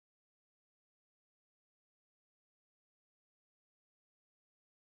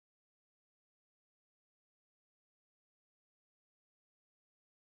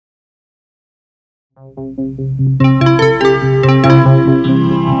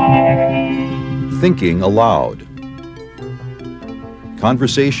Thinking Aloud.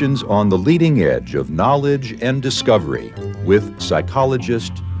 Conversations on the leading edge of knowledge and discovery with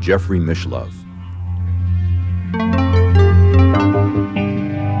psychologist Jeffrey Mishlove.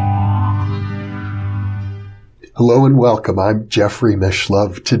 Hello and welcome. I'm Jeffrey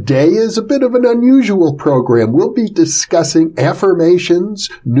Mishlove. Today is a bit of an unusual program. We'll be discussing affirmations,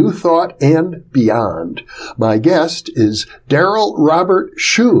 new thought, and beyond. My guest is Darryl Robert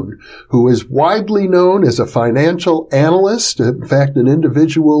Schoon, who is widely known as a financial analyst, in fact, an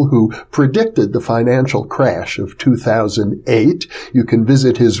individual who predicted the financial crash of 2008. You can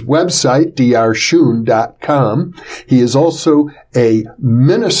visit his website, drschoon.com. He is also a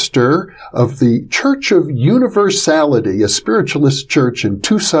minister of the Church of Universality, a spiritualist church in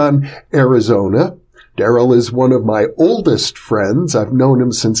Tucson, Arizona. Darryl is one of my oldest friends. I've known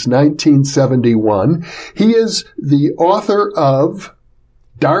him since 1971. He is the author of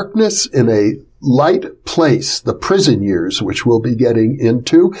Darkness in a Light Place, The Prison Years, which we'll be getting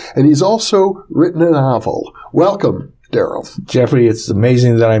into. And he's also written a novel. Welcome, Darryl. Jeffrey, it's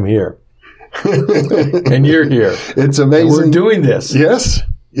amazing that I'm here. And you're here. It's amazing. And we're doing this. Yes.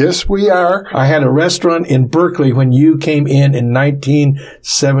 Yes, we are. I had a restaurant in Berkeley when you came in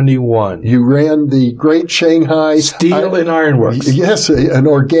 1971. You ran the Great Shanghai Steel and Ironworks. Yes, an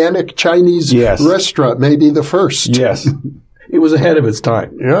organic Chinese restaurant, maybe the first. Yes. It was ahead of its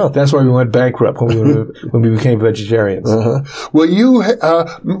time. Yeah. That's why we went bankrupt when we became vegetarians. Uh-huh. Well,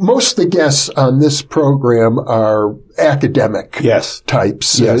 most of the guests on this program are academic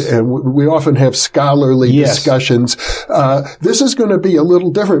types. Yes. And we often have scholarly discussions. This is going to be a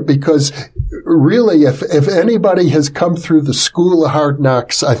little different because really, if anybody has come through the school of hard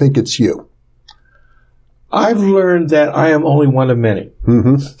knocks, I think it's you. I've learned that I am only one of many.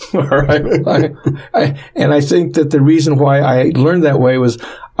 Mm-hmm. All right. And I think that the reason why I learned that way was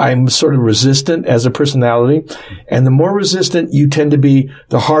I'm sort of resistant as a personality. And the more resistant you tend to be,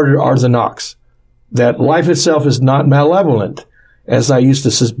 the harder are the knocks. That life itself is not malevolent, as I used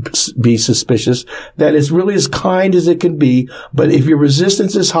to be suspicious, that it's really as kind as it can be. But if your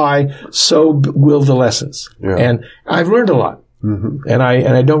resistance is high, so will the lessons. Yeah. And I've learned a lot. Mm-hmm. And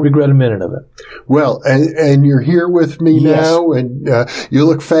I don't regret a minute of it. Well, and you're here with me now, and you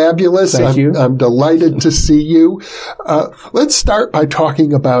look fabulous. Thank you. I'm delighted to see you. Let's start by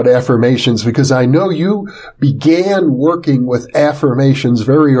talking about affirmations, because I know you began working with affirmations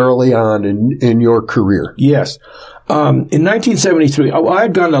very early on in your career. Yes. In 1973,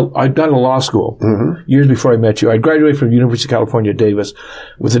 I'd gone to law school years before I met you. I graduated from University of California, Davis,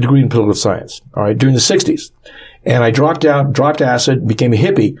 with a degree in political science. All right, during the 60s. And I dropped acid, became a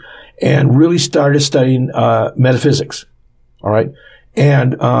hippie, and really started studying metaphysics. All right.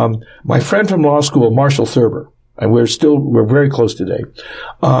 And my friend from law school, Marshall Thurber, and we're very close today.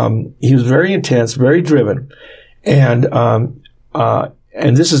 He was very intense, very driven. And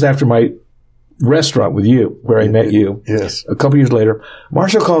this is after my restaurant with you, where I met you. Yes. A couple years later,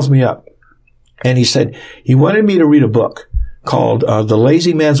 Marshall calls me up, and he said he wanted me to read a book called The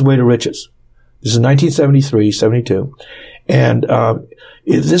Lazy Man's Way to Riches. This is 1973, 72. And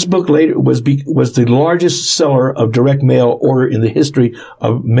this book later was the largest seller of direct mail order in the history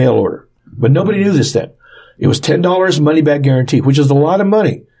of mail order. But nobody knew this then. It was $10 money back guarantee, which is a lot of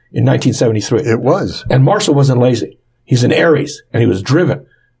money in 1973. It was. And Marshall wasn't lazy. He's an Aries, and he was driven.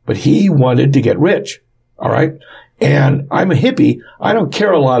 But he wanted to get rich. All right? And I'm a hippie. I don't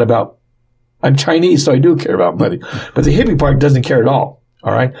care a lot about – I'm Chinese, so I do care about money. But the hippie part doesn't care at all.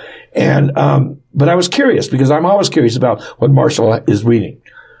 All right. And, but I was curious because I'm always curious about what Marshall is reading.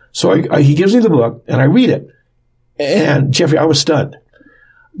 So he gives me the book and I read it. And Jeffrey, I was stunned.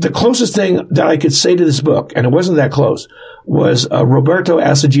 The closest thing that I could say to this book, and it wasn't that close, was Roberto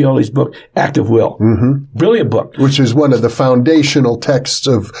Assagioli's book, Active Will. Mm-hmm. Brilliant book. Which is one of the foundational texts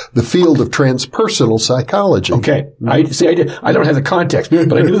of the field of transpersonal psychology. Okay. Mm-hmm. I don't have the context,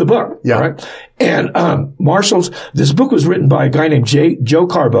 but I knew the book. Yeah. All right. And this book was written by a guy named Joe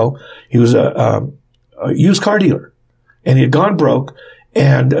Carbo. He was a used car dealer. And he had gone broke,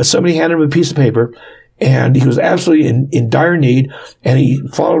 and somebody handed him a piece of paper, and he was absolutely in dire need, and he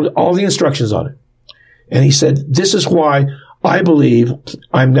followed all the instructions on it. And he said, this is why I believe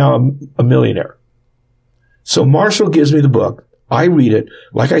I'm now a millionaire. So Marshall gives me the book. I read it.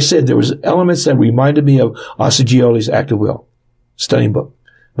 Like I said, there was elements that reminded me of Assagioli's Active Will. Stunning book.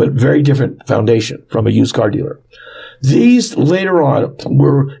 But very different foundation from a used car dealer. These later on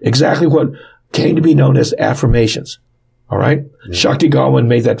were exactly what came to be known as affirmations. All right. Yeah. Shakti Gawain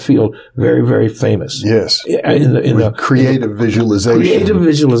made that field very, very famous. Yes. In the creative visualization. Creative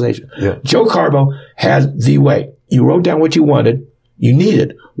visualization. Yeah. Joe Carbo had the way. You wrote down what you wanted, you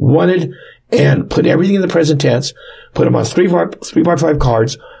needed, wanted, and put everything in the present tense, put them on 3x5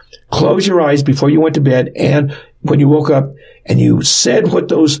 cards, close your eyes before you went to bed, and when you woke up, and you said what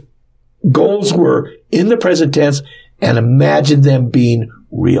those goals were in the present tense, and imagine them being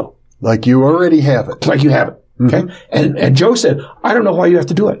real. Like you already have it. Like you have it. Okay. Mm-hmm. And Joe said, I don't know why you have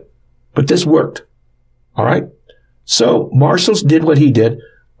to do it, but this worked. All right. So Marshall's did what he did.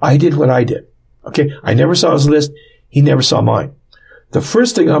 I did what I did. Okay. I never saw his list. He never saw mine. The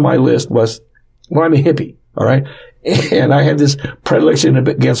first thing on my list was, well, I'm a hippie. All right. And I had this predilection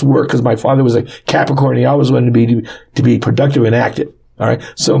against work because my father was a Capricorn. He always wanted to be productive and active. All right.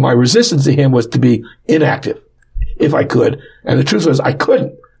 So my resistance to him was to be inactive if I could. And the truth was I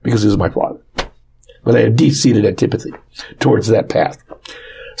couldn't because he was my father. But I had deep-seated antipathy towards that path.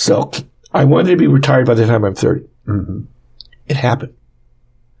 So I wanted to be retired by the time I'm 30. Mm-hmm. It happened.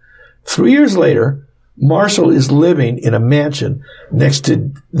 3 years later, Marshall is living in a mansion next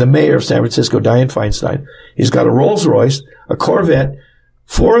to the mayor of San Francisco, Dianne Feinstein. He's got a Rolls Royce, a Corvette,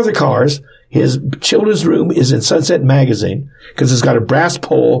 4 other cars. His children's room is in Sunset Magazine because it's got a brass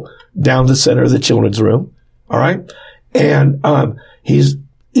pole down the center of the children's room. All right. And, he's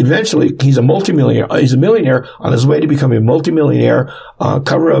a multimillionaire. He's a millionaire on his way to becoming a multimillionaire,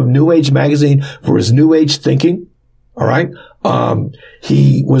 cover of New Age magazine for his New Age thinking. All right.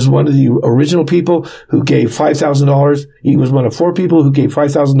 He was one of the original people who gave $5,000. He was one of 4 people who gave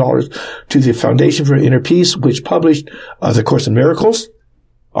 $5,000 to the Foundation for Inner Peace, which published The Course in Miracles.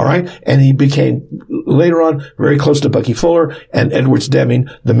 All right. And he became later on very close to Bucky Fuller and Edwards Deming,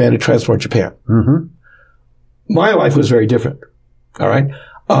 the man who transformed Japan. Mm-hmm. My life was very different. All right.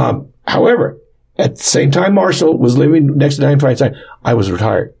 However, at the same time Marshall was living next to Dianne Feinstein, I was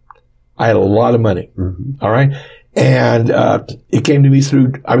retired. I had a lot of money. Mm-hmm. All right. And, it came to me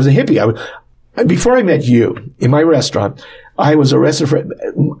through, I was a hippie. Before I met you in my restaurant, I was arrested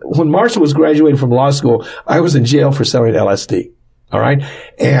when Marshall was graduating from law school, I was in jail for selling LSD. All right.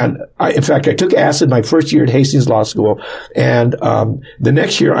 And in fact, I took acid my first year at Hastings Law School. And, the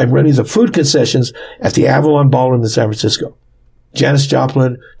next year I'm running the food concessions at the Avalon Ballroom in San Francisco. Janis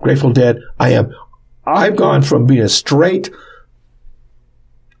Joplin, Grateful Dead. I've gone from being a straight,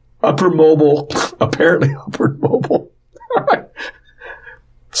 apparently upper mobile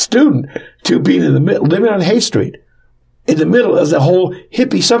student to being in the middle, living on Haight Street, in the middle of the whole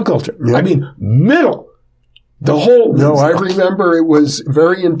hippie subculture. Yep. I mean, middle. The whole. No, I remember it was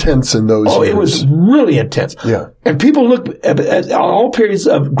very intense in those years. Oh, it was really intense. Yeah. And people look at all periods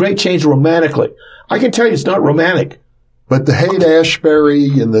of great change romantically. I can tell you it's not romantic. But the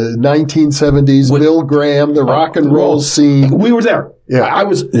Haight-Ashbury in the 1970s, Bill Graham, the rock and roll scene. We were there. Yeah. I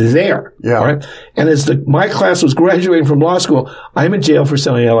was there. Yeah. All right. And as my class was graduating from law school, I'm in jail for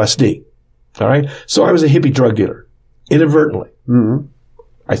selling LSD. All right. So I was a hippie drug dealer. Inadvertently. Mm-hmm.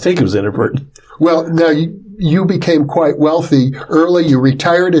 I think it was inadvertent. Well, now you became quite wealthy early. You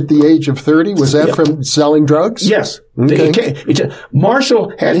retired at the age of 30. Was that from selling drugs? Yes. Okay.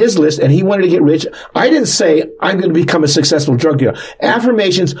 Marshall had his list and he wanted to get rich. I didn't say I'm going to become a successful drug dealer.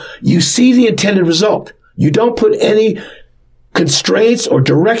 Affirmations, you see the intended result. You don't put any constraints or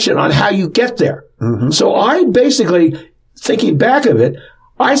direction on how you get there. Mm-hmm. So I basically, thinking back of it,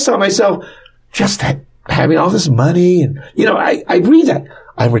 I saw myself just having all this money and, I read that.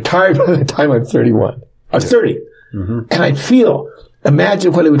 I'm retired by the time I'm 31. I was 30. Mm-hmm. And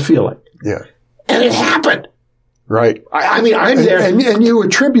imagine what it would feel like. Yeah. And it happened. Right. I'm there. And you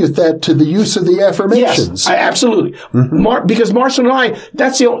attribute that to the use of the affirmations. Yes, absolutely. Mm-hmm. Because Marshall and I,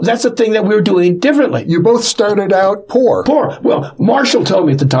 that's the thing that we're doing differently. You both started out poor. Well, Marshall told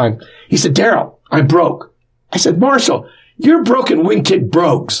me at the time, he said, Darryl, I'm broke. I said, Marshall, you're broken wingtip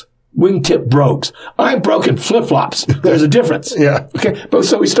brogues. I'm broken flip-flops. There's a difference. Yeah. Okay. But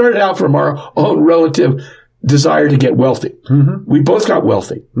so we started out from our own relative desire to get wealthy. Mm-hmm. We both got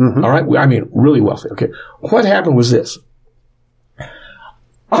wealthy. Mm-hmm. All right. Really wealthy. Okay. What happened was this.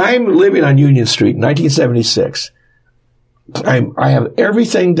 I'm living on Union Street, 1976. I have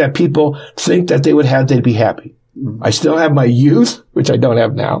everything that people think that they would have, they'd be happy. Mm-hmm. I still have my youth, which I don't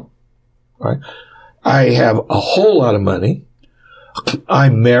have now. All right. I have a whole lot of money.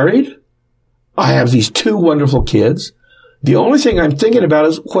 I'm married. I have these 2 wonderful kids. The only thing I'm thinking about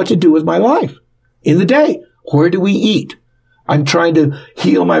is what to do with my life in the day. Where do we eat? I'm trying to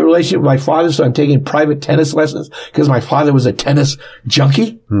heal my relationship with my father, so I'm taking private tennis lessons because my father was a tennis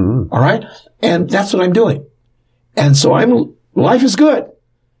junkie. Mm-hmm. All right. And that's what I'm doing. And so life is good.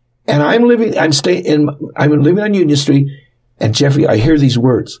 And I'm living on Union Street And Jeffrey, I hear these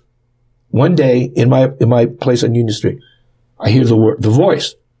words. One day in my place on Union Street, I hear the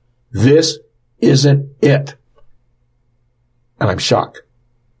voice. This isn't it. And I'm shocked.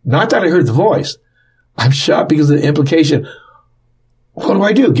 Not that I heard the voice. I'm shocked because of the implication. What do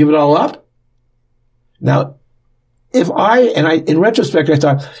I do? Give it all up? Now, in retrospect, I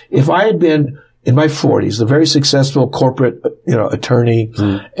thought, if I had been in my 40s, a very successful corporate, attorney,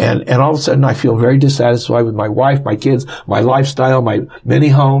 and all of a sudden I feel very dissatisfied with my wife, my kids, my lifestyle, my many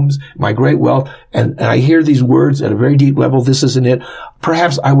homes, my great wealth, and I hear these words at a very deep level, this isn't it.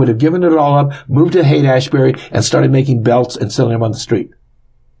 Perhaps I would have given it all up, moved to Haight-Ashbury, and started making belts and selling them on the street.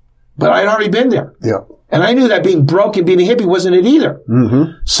 But I'd already been there. Yeah. And I knew that being broke and being a hippie wasn't it either.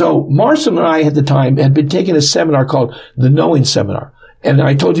 Mm-hmm. So Marshall and I at the time had been taking a seminar called the Knowing Seminar. And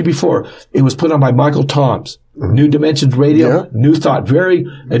I told you before, it was put on by Michael Toms. New Dimensions Radio, New Thought, very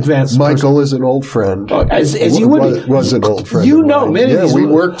advanced. Michael is an old friend. As you would be. Was an old friend. You know many of these. We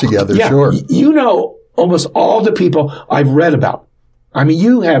worked together, sure. You know almost all the people I've read about. I mean,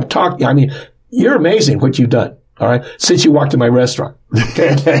 you have talked, you're amazing what you've done, all right, since you walked in my restaurant.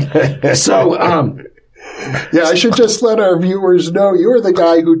 Okay. So, yeah, I should just let our viewers know you're the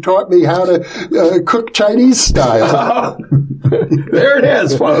guy who taught me how to cook Chinese style. There it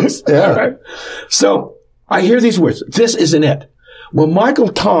is, folks. Yeah. All right. So I hear these words. This isn't it. Well, Michael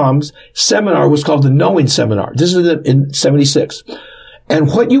Tom's seminar was called the Knowing Seminar. This is in 76. And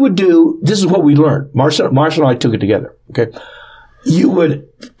what you would do, this is what we learned. Marshall and I took it together. Okay.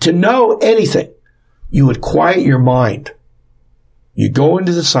 To know anything, you would quiet your mind. You go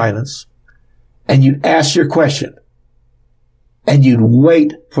into the silence and you'd ask your question and you'd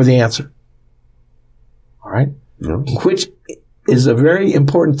wait for the answer. All right. Yeah. Which is a very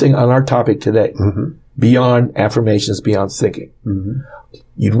important thing on our topic today. Mm-hmm. Beyond affirmations, beyond thinking. Mm-hmm.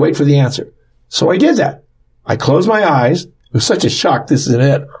 You'd wait for the answer. So I did that. I closed my eyes. It was such a shock. This isn't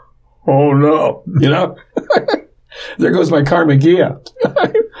it. Oh no. There goes my karma Gia.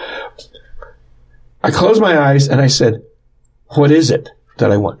 I closed my eyes and I said, what is it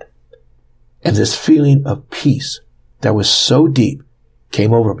that I want? And this feeling of peace that was so deep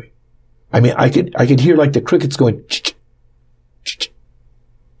came over me. I mean, I could hear like the crickets going.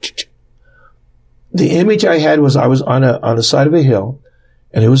 The image I had was I was on the side of a hill,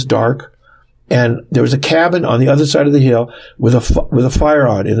 and it was dark, and there was a cabin on the other side of the hill with a fire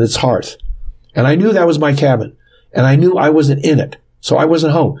on in its hearth, and I knew that was my cabin, and I knew I wasn't in it, so I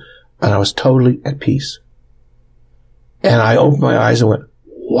wasn't home, and I was totally at peace. And I opened my eyes and went,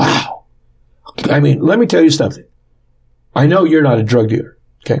 wow. I mean, let me tell you something. I know you're not a drug dealer,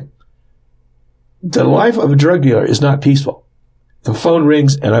 okay? The life of a drug dealer is not peaceful. The phone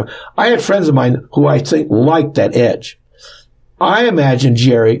rings, and I had friends of mine who I think liked that edge. I imagine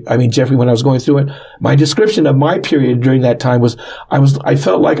Jeffrey, when I was going through it, my description of my period during that time was, I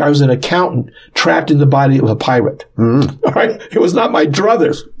felt like I was an accountant trapped in the body of a pirate. Mm-hmm. All right? It was not my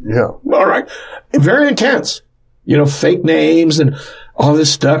druthers. Yeah. All right? Very intense. Fake names and all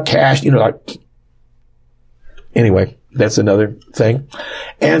this stuff, cash, Anyway, that's another thing.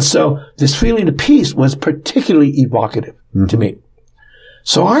 And so this feeling of peace was particularly evocative to me.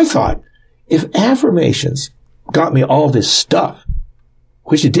 So I thought, if affirmations got me all this stuff,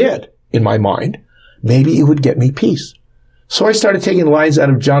 which it did in my mind, maybe it would get me peace. So I started taking lines out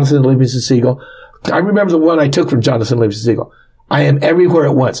of Jonathan Livingston Seagull. I remember the one I took from Jonathan Livingston Seagull. I am everywhere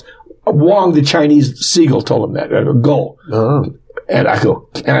at once. Wong, the Chinese seagull, told him that, a gull. Oh. And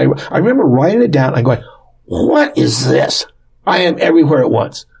I remember writing it down and going, what is this? I am everywhere at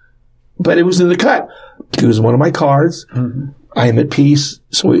once. But it was in the cut. It was one of my cards. Mm-hmm. I am at peace.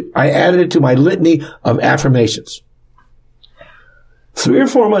 So I added it to my litany of affirmations. 3 or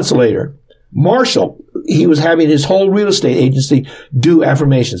 4 months later, Marshall, he was having his whole real estate agency do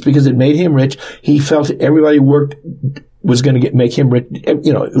affirmations because it made him rich. He felt everybody was going to make him rich. It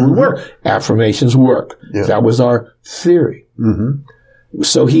would work. Affirmations work. Yeah. That was our theory. Mm-hmm.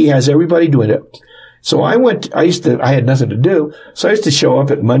 So he has everybody doing it. So I had nothing to do. So I used to show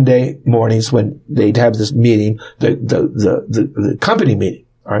up at Monday mornings when they'd have this meeting, the company meeting.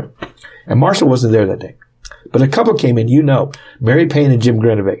 All right. And Marshall wasn't there that day, but a couple came in, Mary Payne and Jim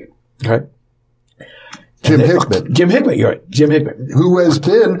Grenovegan. Okay. Jim Hickman. Jim Hickman. You're right. Jim Hickman. Who has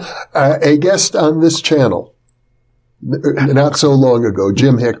been a guest on this channel. Not so long ago,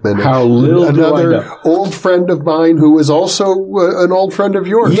 Jim Hickman. How little another old friend of mine who is also an old friend of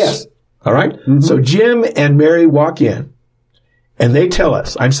yours. Yes. All right. Mm-hmm. So Jim and Mary walk in and they tell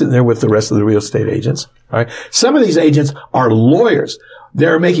us, I'm sitting there with the rest of the real estate agents. All right. Some of these agents are lawyers.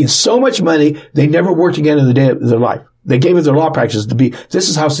 They're making so much money, they never worked again in the day of their life. They gave it their law practice this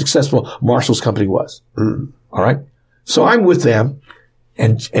is how successful Marshall's company was. Mm. All right. So I'm with them,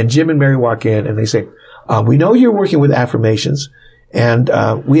 and Jim and Mary walk in, and they say, we know you're working with affirmations, and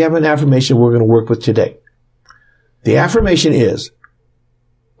we have an affirmation we're going to work with today. The affirmation is,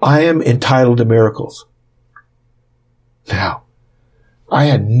 I am entitled to miracles. Now, I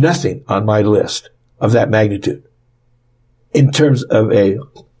had nothing on my list of that magnitude in terms of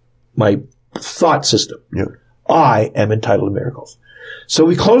my thought system. Yeah. I am entitled to miracles. So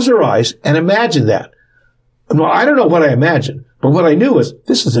we closed our eyes and imagined that. Well, I don't know what I imagined, but what I knew was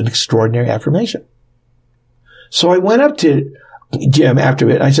this is an extraordinary affirmation. So I went up to Jim after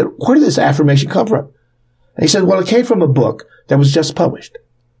it and I said, where did this affirmation come from? And he said, well, it came from a book that was just published.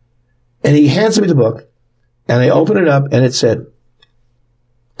 And he hands me the book and I open it up and it said,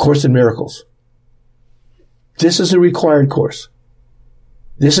 Course in Miracles. This is a required course.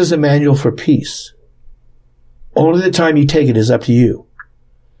 This is a manual for peace. Only the time you take it is up to you.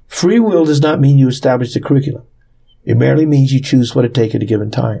 Free will does not mean you establish the curriculum. It merely means you choose what to take at a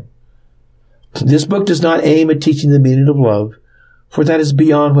given time. This book does not aim at teaching the meaning of love, for that is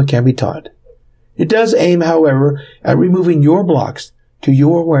beyond what can be taught. It does aim, however, at removing your blocks to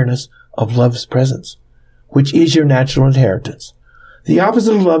your awareness of love's presence, which is your natural inheritance. The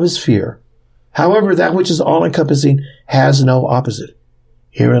opposite of love is fear. However, that which is all-encompassing has no opposite.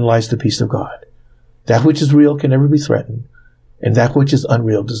 Herein lies the peace of God. That which is real can never be threatened, and that which is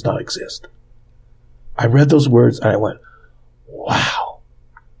unreal does not exist. I read those words and I went, wow.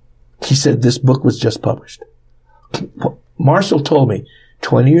 He said this book was just published. Marshall told me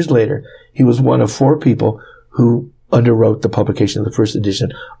 20 years later, he was one of 4 people who underwrote the publication of the first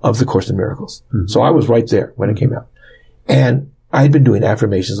edition of The Course in Miracles. Mm-hmm. So I was right there when it came out. And I had been doing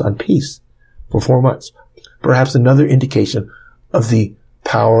affirmations on peace for 4 months. Perhaps another indication of the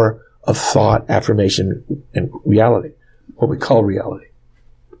power of thought, affirmation, and reality, what we call reality.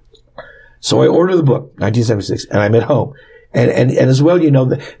 So I ordered the book, 1976, and I'm at home. And as well, you know,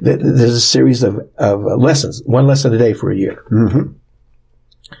 there's a series of lessons, 1 lesson a day for a year. Mm-hmm.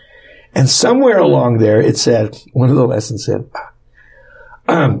 And somewhere along there, it said, one of the lessons said,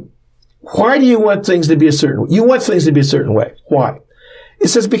 why do you want things to be a certain way? You want things to be a certain way. Why? It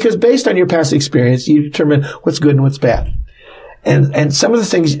says, because based on your past experience, you determine what's good and what's bad. And some of the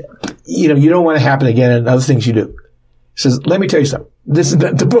things, you know, you don't want to happen again, and other things you do. It says, let me tell you something.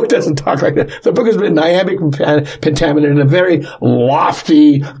 The book doesn't talk like that. The book has been iambic pentameter in a very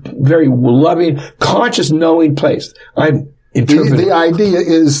lofty, very loving, conscious, knowing place. I'm interpreting. The idea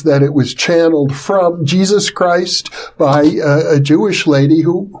is that it was channeled from Jesus Christ by a Jewish lady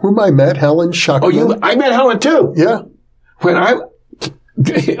whom I met, Helen Schuckman. Oh, I met Helen too. Yeah.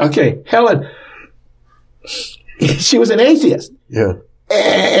 Helen, she was an atheist. Yeah.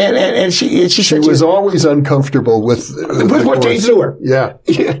 And she said she was always uncomfortable with what they do her. Yeah.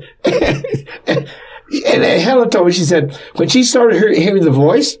 And Helen told me, she said, when she started hearing the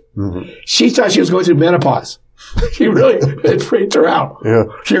voice, mm-hmm. she thought she was going through menopause. She really, it freaked her out. Yeah.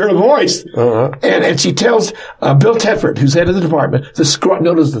 She heard a voice. Uh-huh. And she tells Bill Tedford, who's head of the department,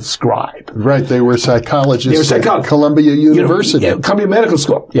 known as the scribe. Right. They were psychologists at Columbia University. Columbia Medical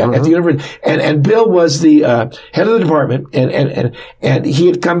School. Yeah, uh-huh. At the university. And Bill was the head of the department, and he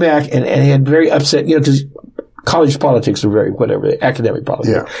had come back and he had very upset, you know, because college politics are very, whatever, academic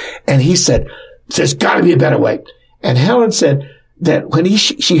politics. Yeah. And he said, there's got to be a better way. And Helen said that when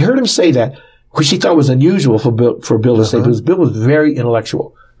she heard him say that, which she thought was unusual for Bill to say, because Bill was very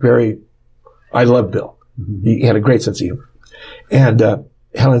intellectual, I love Bill. Mm-hmm. He had a great sense of humor. And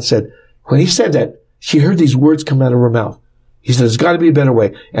Helen said, when he said that, she heard these words come out of her mouth. He said, there's got to be a better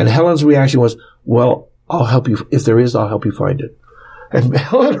way. And Helen's reaction was, well, I'll help you. If there is, I'll help you find it. And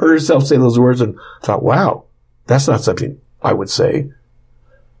Helen heard herself say those words and thought, wow, that's not something I would say.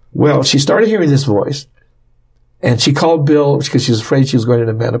 Well, she started hearing this voice, and she called Bill because she was afraid she was going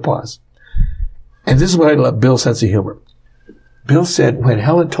into menopause. And this is what I love, Bill's sense of humor. Bill said, when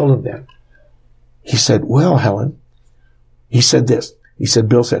Helen told him that, he said, well, Helen, he said this. He said,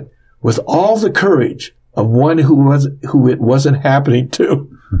 Bill said, with all the courage of one who it wasn't happening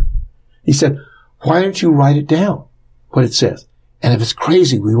to, he said, why don't you write it down, what it says? And if it's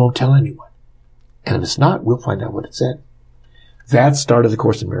crazy, we won't tell anyone. And if it's not, we'll find out what it said. That started the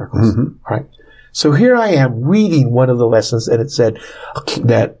Course in Miracles. Mm-hmm. All right. So here I am reading one of the lessons, and it said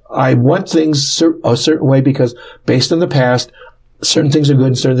that I want things a certain way because based on the past, certain things are good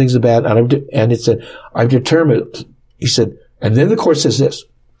and certain things are bad. And it said, I've determined, he said, and then the Course says this,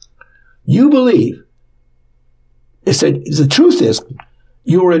 you believe, it said, the truth is,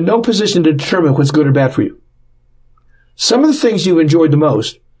 you are in no position to determine what's good or bad for you. Some of the things you've enjoyed the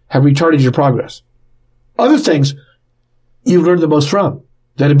most have retarded your progress. Other things you've learned the most from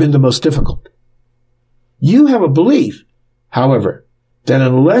that have been the most difficult. You have a belief, however, that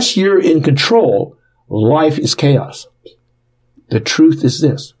unless you're in control, life is chaos. The truth is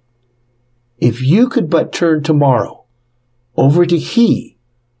this. If you could but turn tomorrow over to He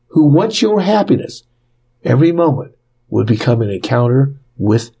who wants your happiness, every moment would become an encounter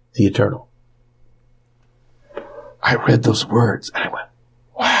with the eternal. I read those words and I went,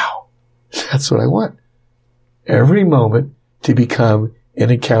 wow, that's what I want. Every moment to become an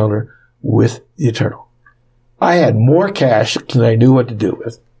encounter with the eternal. I had more cash than I knew what to do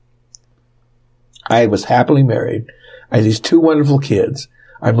with. I was happily married. I had these 2 wonderful kids.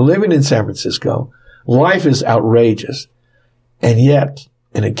 I'm living in San Francisco. Life is outrageous. And yet,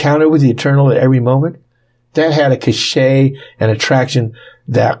 an encounter with the eternal at every moment, that had a cachet and attraction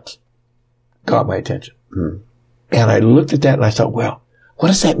that got my attention. Mm. And I looked at that and I thought, well, what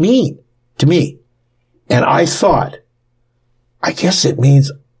does that mean to me? And I thought, I guess it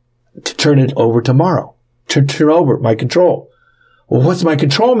means to turn it over tomorrow, to turn over my control. Well, what's my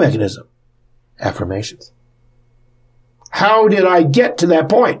control mechanism? Affirmations. How did I get to that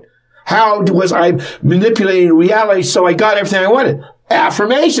point? How was I manipulating reality so I got everything I wanted?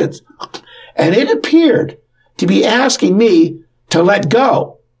 Affirmations. And it appeared to be asking me to let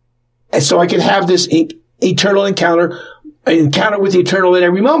go. And so I could have this eternal encounter with the eternal at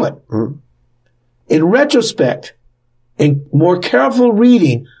every moment. Mm. In retrospect, in more careful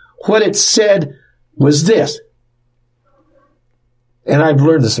reading, what it said was this. And I've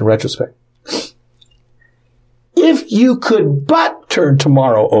learned this in retrospect. If you could but turn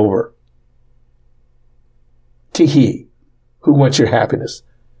tomorrow over to He who wants your happiness,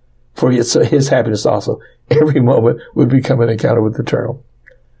 for His happiness also, every moment would become an encounter with the eternal.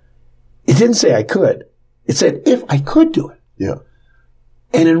 It didn't say I could. It said if I could do it. Yeah.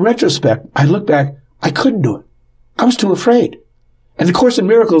 And in retrospect, I look back, I couldn't do it. I was too afraid. And the Course in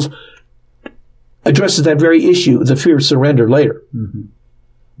Miracles addresses that very issue, the fear of surrender, later. Mm-hmm.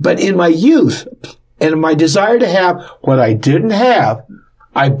 But in my youth, and my desire to have what I didn't have,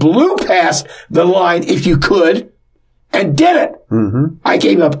 I blew past the line, if you could, and did it. Mm-hmm. I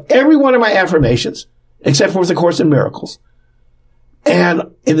gave up every one of my affirmations, except for the Course in Miracles.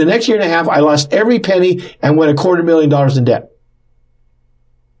 And in the next year and a half, I lost every penny and went $250,000 in debt.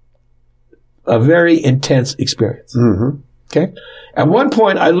 A very intense experience. Mm-hmm. Okay? At one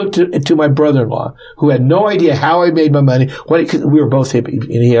point, I looked to my brother-in-law, who had no idea how I made my money. We were both hippie,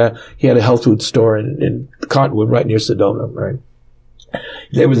 and he had a health food store in Cottonwood, right near Sedona, right?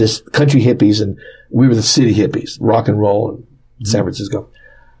 They were this country hippies, and we were the city hippies, rock and roll in San Francisco.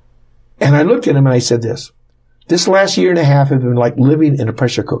 And I looked at him and I said this last year and a half have been like living in a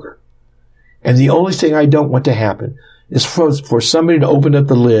pressure cooker. And the only thing I don't want to happen is for somebody to open up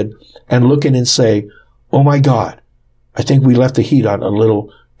the lid and look in and say, oh my God, I think we left the heat on a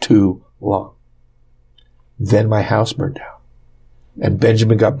little too long. Then my house burned down. And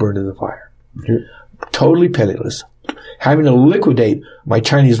Benjamin got burned in the fire. Mm-hmm. Totally penniless. Having to liquidate my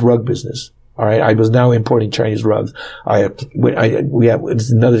Chinese rug business. All right. I was now importing Chinese rugs.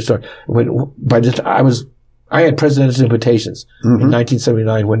 It's another story. I had presidential invitations in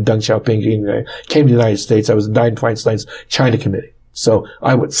 1979 when Deng Xiaoping came to the United States. I was in Dianne Feinstein's China committee. So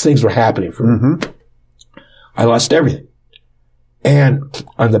things were happening for me. Mm-hmm. I lost everything. And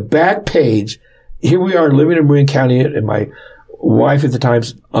on the back page, here we are living in Marin County in my wife at the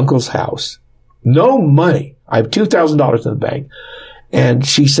time's uncle's house. No money. I have $2,000 in the bank. And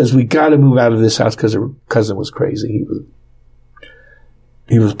she says, we got to move out of this house because her cousin was crazy.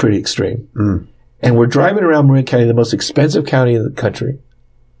 He was pretty extreme. Mm. And we're driving around Marin County, the most expensive county in the country,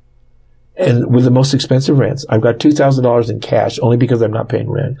 and with the most expensive rents. I've got $2,000 in cash only because I'm not paying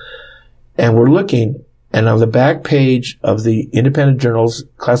rent. And we're looking, and on the back page of the Independent Journal's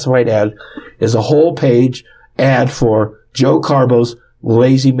classified ad is a whole page ad for Joe Carbo's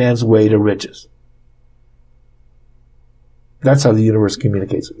Lazy Man's Way to Riches. That's how the universe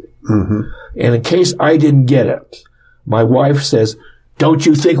communicates with me. Mm-hmm. And in case I didn't get it, my wife says, don't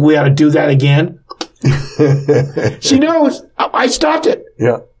you think we ought to do that again? She knows I stopped it.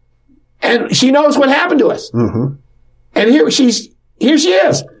 Yeah. And she knows what happened to us. Mm-hmm. And here she is.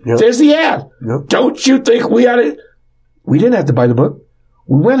 Yep. There's the ad. Yep. Don't you think we ought to? We didn't have to buy the book.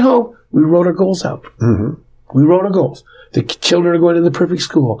 We went home. We wrote our goals out. Mm-hmm. We wrote our goals. The children are going to the perfect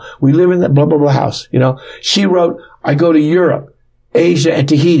school. We live in that blah, blah, blah house. She wrote, I go to Europe, Asia, and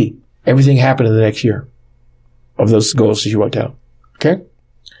Tahiti. Everything happened in the next year of those goals she wrote down. Okay?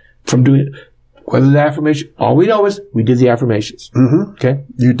 From doing whether the affirmation, all we know is we did the affirmations. Mm-hmm. Okay?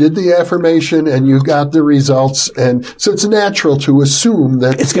 You did the affirmation and you got the results. And so it's natural to assume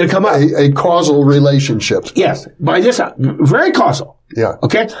that it's going to come up. A causal relationship. Yes. By this, very causal. Yeah.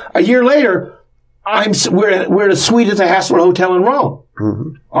 Okay? A year later, we're at a suite at the Hassler Hotel in Rome.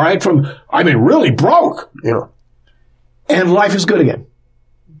 Mm-hmm. All right. Really broke. Yeah. And life is good again.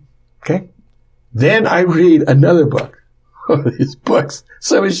 Okay. Then I read another book. One of these books.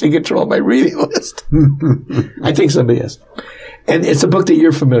 Somebody should control my reading list. I think somebody is. And it's a book that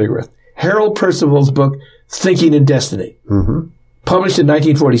you're familiar with. Harold Percival's book, Thinking in Destiny. Mm-hmm. Published in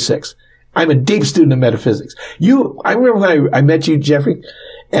 1946. I'm a deep student of metaphysics. I remember when I met you, Jeffrey,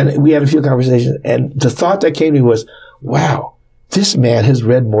 and we had a few conversations, and the thought that came to me was, wow, this man has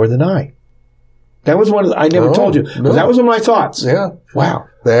read more than I. That was I never told you. No. That was one of my thoughts. Yeah. Wow.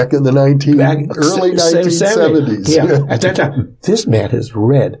 Back in the early 1970s. Yeah. At that time, this man has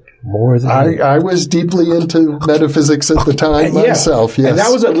read more than I was deeply into metaphysics at the time myself, yes. And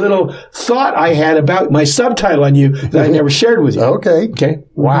that was a little thought I had about my subtitle on you that I never shared with you. Okay. Okay.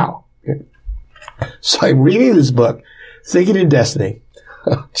 Wow. Okay. So I'm reading this book, Thinking in Destiny.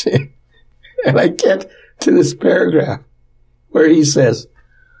 Oh, gee. And I get to this paragraph where he says,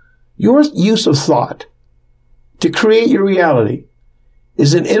 your use of thought to create your reality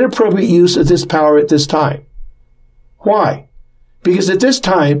is an inappropriate use of this power at this time. Why? Because at this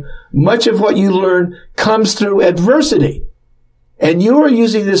time, much of what you learn comes through adversity. And you are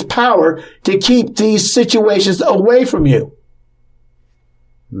using this power to keep these situations away from you.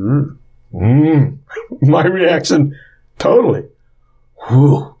 My reaction, totally.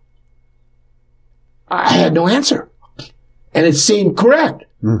 Whew. I had no answer. And it seemed correct.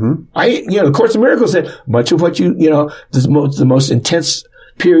 Mm-hmm. The Course in Miracles said much of what the most intense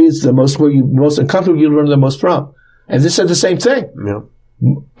periods, where you most uncomfortable, you learn the most from. And this said the same thing. Yeah.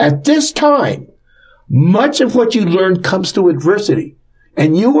 At this time, much of what you learn comes through adversity.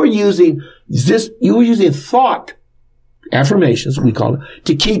 And you were using thought, affirmations, we call it,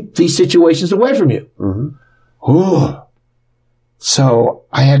 to keep these situations away from you. Mm-hmm. So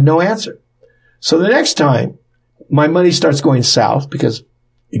I had no answer. So the next time, my money starts going south, because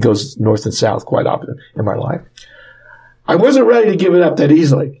it goes north and south quite often in my life. I wasn't ready to give it up that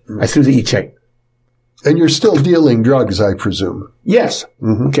easily. I threw the I-Ching. And you're still dealing drugs, I presume. Yes.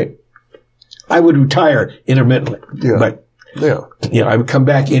 Mm-hmm. Okay. I would retire intermittently. Yeah. But, I would come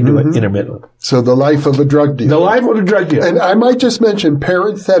back into it intermittently. So the life of a drug dealer. The life of a drug dealer. And I might just mention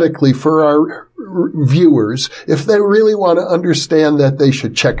parenthetically for our viewers, if they really want to understand that, they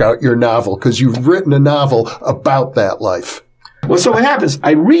should check out your novel, because you've written a novel about that life. Well, so what happens?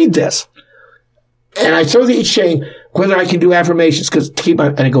 I read this, and I throw the I-Ching whether I can do affirmations,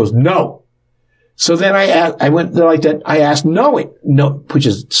 and it goes, no. So then I asked knowing, which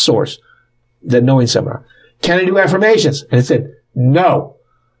is source, the knowing seminar, can I do affirmations? And it said, no.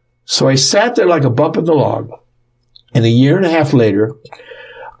 So I sat there like a bump in the log, and a year and a half later,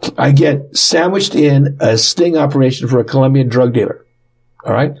 I get sandwiched in a sting operation for a Colombian drug dealer.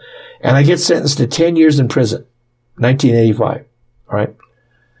 All right. And I get sentenced to 10 years in prison, 1985. All right.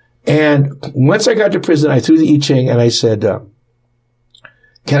 And once I got to prison, I threw the I-Ching and I said,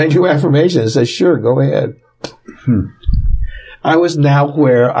 can I do affirmations? I said, sure, go ahead. I was now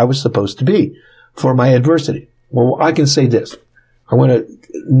where I was supposed to be for my adversity. Well, I can say this. I want to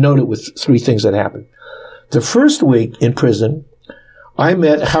note it with three things that happened. The first week in prison, I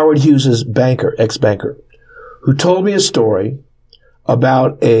met Howard Hughes's ex-banker, who told me a story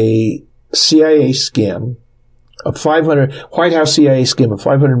about a CIA scam, White House CIA scam of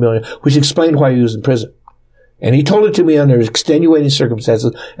 $500 million, which explained why he was in prison. And he told it to me under extenuating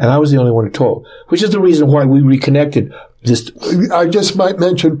circumstances, and I was the only one who told, which is the reason why we reconnected. I just might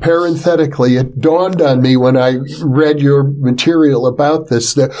mention parenthetically, it dawned on me when I read your material about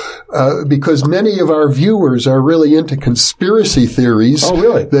this that because many of our viewers are really into conspiracy theories. Oh,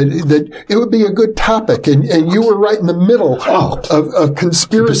 really? That it would be a good topic, and you were right in the middle of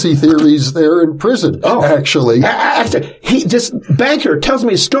conspiracy theories there in prison. Actually, this banker tells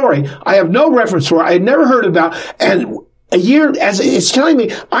me a story I have no reference for, I had never heard about, and a year as it's telling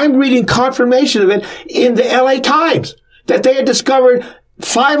me, I'm reading confirmation of it in the LA Times. That they had discovered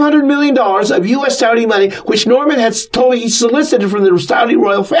 $500 million of U.S. Saudi money, which Norman had told me he solicited from the Saudi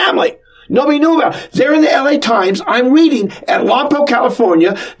royal family. Nobody knew about it. They're in the L.A. Times. I'm reading at Lompoc,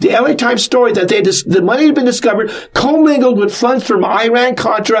 California, the L.A. Times story that the money had been discovered commingled with funds from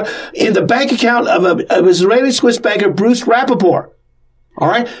Iran-Contra in the bank account of Israeli-Swiss banker Bruce Rappaport. All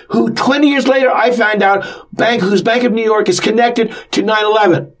right, who 20 years later I found out whose Bank of New York is connected to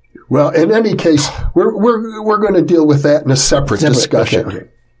 9/11. Well, in any case, we're going to deal with that in a separate discussion. Okay.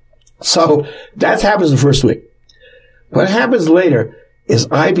 So that happens the first week. What happens later is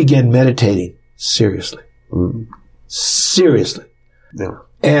I began meditating seriously. Seriously. Yeah.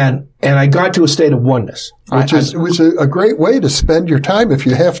 And I got to a state of oneness. Which was a great way to spend your time if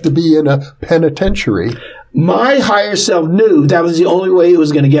you have to be in a penitentiary. My higher self knew that was the only way it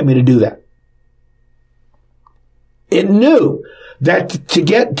was going to get me to do that. It knew that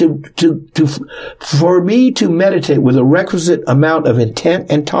for me to meditate with a requisite amount of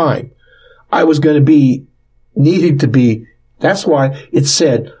intent and time, I was going to needed to be. That's why it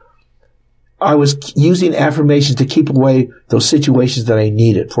said I was using affirmations to keep away those situations that I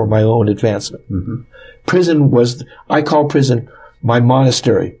needed for my own advancement. Mm-hmm. I call prison my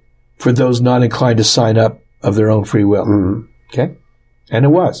monastery for those not inclined to sign up of their own free will. Mm-hmm. Okay? And it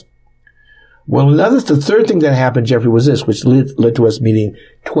was. Well, the third thing that happened, Jeffrey, was this, which led to us meeting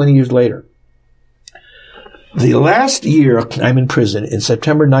 20 years later. The last year I'm in prison, in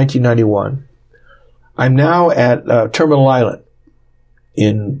September 1991, I'm now at Terminal Island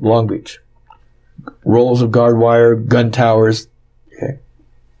in Long Beach. Rolls of guard wire, gun towers, okay,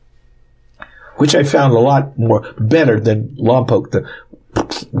 which I found a lot more better than Lompoc,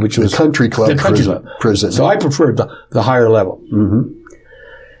 which was the country club prison. So I preferred the higher level. Mm-hmm.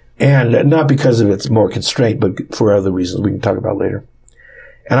 And not because of its more constraint, but for other reasons we can talk about later.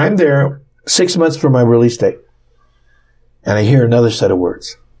 And I'm there 6 months from my release date. And I hear another set of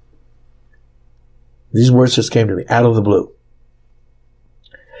words. These words just came to me out of the blue.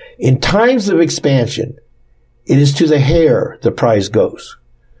 In times of expansion, it is to the hare the prize goes.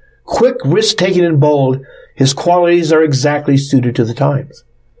 Quick, risk-taking, and bold, his qualities are exactly suited to the times.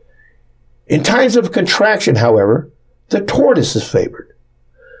 In times of contraction, however, the tortoise is favored.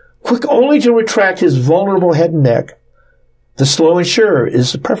 Quick only to retract his vulnerable head and neck, the slow and sure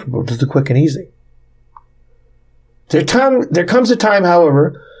is preferable to the quick and easy. There comes a time,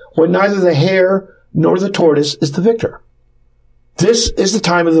 however, when neither the hare nor the tortoise is the victor. This is the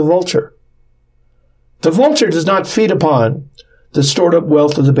time of the vulture. The vulture does not feed upon the stored up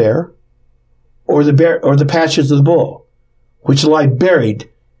wealth of the bear, or the patches of the bull, which lie buried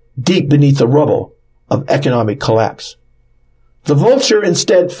deep beneath the rubble of economic collapse. The vulture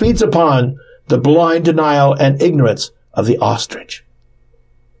instead feeds upon the blind denial and ignorance of the ostrich.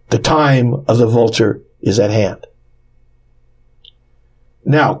 The time of the vulture is at hand.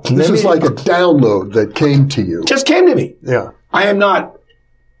 Now, this is like a download that came to you. Just came to me. Yeah. I am not.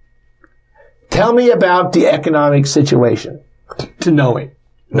 Tell me about the economic situation to knowing.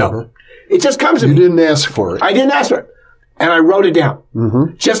 No. Mm-hmm. It just comes to me. You didn't ask for it. I didn't ask for it. And I wrote it down.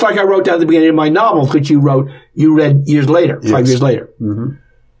 Mm-hmm. Just like I wrote down at the beginning of my novels, which you read years later, yes. 5 years later. Mm-hmm.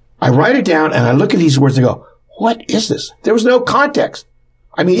 I write it down and I look at these words and go, what is this? There was no context.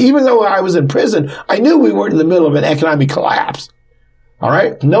 I mean, even though I was in prison, I knew we weren't in the middle of an economic collapse. All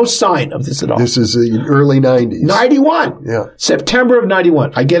right? No sign of this at all. This is the early 90s. 91. Yeah. September of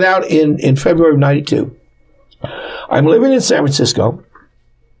 91. I get out in February of 92. I'm living in San Francisco.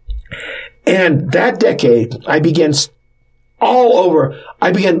 And that decade, I began for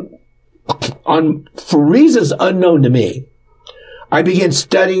reasons unknown to me, I began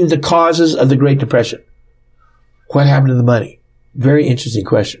studying the causes of the Great Depression. What happened to the money? Very interesting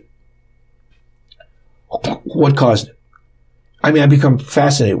question. What caused it? I mean, I become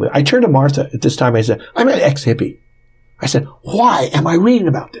fascinated with it. I turned to Martha at this time. I said, I'm an ex-hippie. I said, why am I reading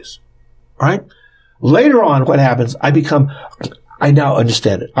about this? All right. Later on, what happens, I now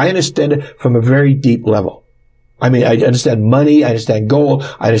understand it. I understand it from a very deep level. I mean, I understand money. I understand gold.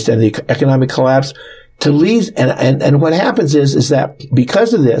 I understand the economic collapse. And what happens is that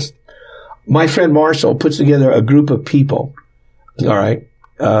because of this, my friend Marshall puts together a group of people, all right,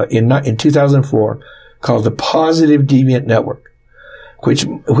 in 2004 called the Positive Deviant Network, which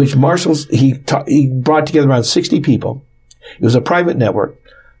he brought together around 60 people. It was a private network,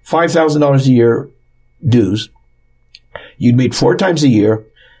 $5,000 a year dues. You'd meet 4 times a year,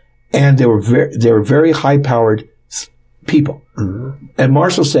 and they were very high-powered people. Mm-hmm. And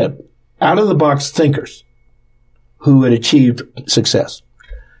Marshall said, out-of-the-box thinkers who had achieved success.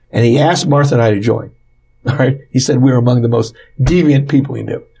 And he asked Martha and I to join. All right? He said we were among the most deviant people he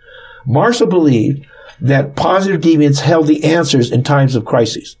knew. Marshall believed that positive deviants held the answers in times of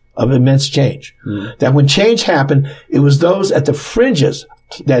crises, of immense change. Mm-hmm. That when change happened, it was those at the fringes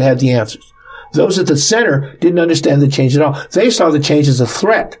that had the answers. Those at the center didn't understand the change at all. They saw the change as a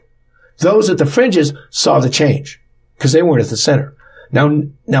threat. Those at the fringes saw the change because they weren't at the center.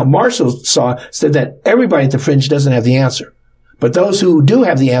 Now Marshall said that everybody at the fringe doesn't have the answer, but those who do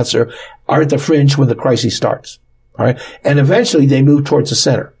have the answer are at the fringe when the crisis starts. All right, and eventually they move towards the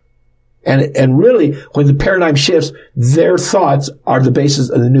center. And really, when the paradigm shifts, their thoughts are the basis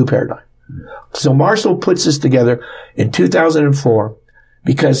of the new paradigm. So Marshall puts this together in 2004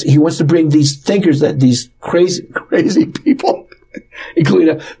 because he wants to bring these thinkers, these crazy people,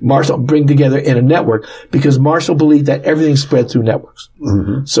 including Marshall, bring together in a network, because Marshall believed that everything spread through networks.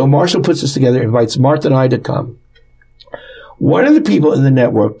 Mm-hmm. So Marshall puts this together, invites Martha and I to come. One of the people in the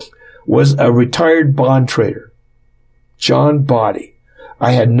network was a retired bond trader, John Body.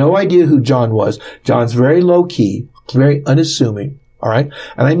 I had no idea who John was. John's very low key, very unassuming. All right.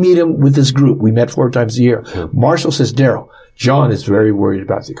 And I meet him with this group. We met 4 times a year. Sure. Marshall says, Darryl, John is very worried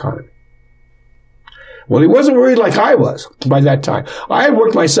about the economy. Well, he wasn't worried like I was by that time. I had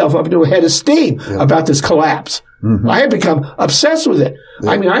worked myself up into a head of steam about this collapse. Mm-hmm. I had become obsessed with it.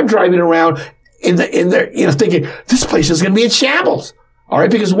 Yeah. I mean, I'm driving around in there, thinking this place is going to be in shambles. All right.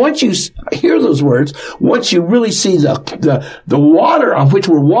 Because once you hear those words, once you really see the water on which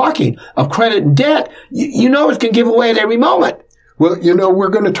we're walking of credit and debt, you know it can give away at every moment. Well, we're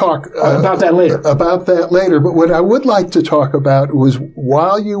going to talk about that later. But what I would like to talk about was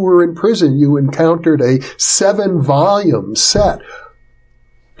while you were in prison, you encountered a 7-volume set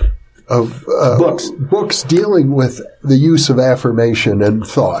of books dealing with the use of affirmation and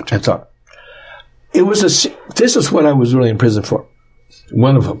thought. That's all. This is what I was really in prison for.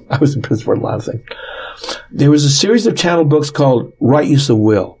 One of them. I was in prison for a lot of things. There was a series of channel books called Right Use of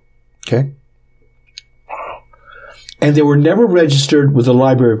Will. Okay? And they were never registered with the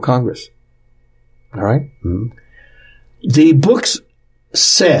Library of Congress. All right? Mm-hmm. The books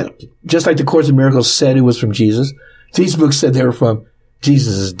said, just like the Course in Miracles said it was from Jesus, these books said they were from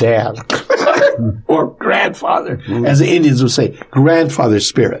Jesus' dad or grandfather, as the Indians would say, grandfather's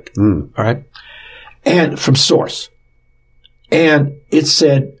spirit. All right? And from source. And it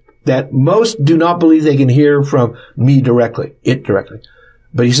said that most do not believe they can hear from me directly.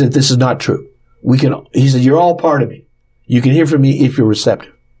 But he said, this is not true. He said, you're all part of me. You can hear from me if you're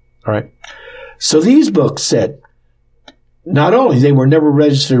receptive. All right. So these books said, not only they were never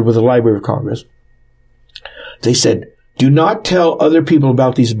registered with the Library of Congress, they said, do not tell other people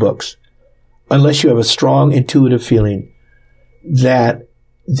about these books unless you have a strong intuitive feeling that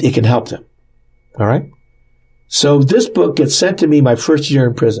it can help them. All right. So this book gets sent to me my first year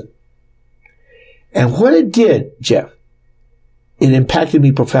in prison. And what it did, Jeff, it impacted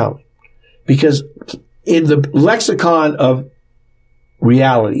me profoundly. Because in the lexicon of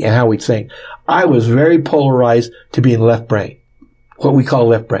reality and how we think, I was very polarized to being left brain, what we call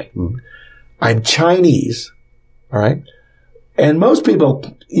left brain. Mm-hmm. I'm Chinese, all right? And most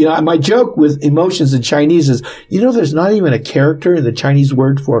people, my joke with emotions in Chinese is, there's not even a character in the Chinese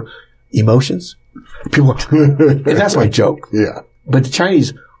word for emotions. People, and that's my joke. Yeah. But the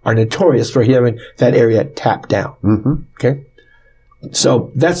Chinese are notorious for having that area tapped down. Mm-hmm. Okay?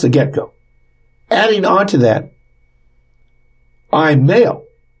 So that's the get-go. Adding on to that, I'm male.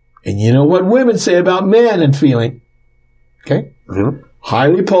 And you know what women say about men and feeling. Okay? Mm-hmm.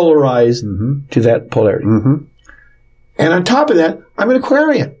 Highly polarized to that polarity. Mm-hmm. And on top of that, I'm an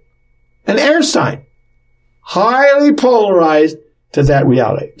Aquarian, an air sign. Highly polarized to that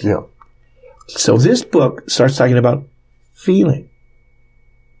reality. Yeah. So this book starts talking about feeling.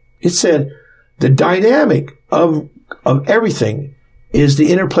 It said the dynamic of everything is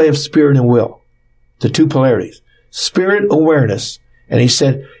the interplay of spirit and will, the two polarities, spirit awareness. And he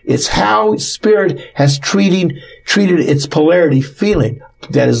said it's how spirit has treated its polarity, feeling,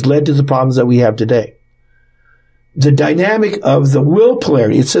 that has led to the problems that we have today. The dynamic of the will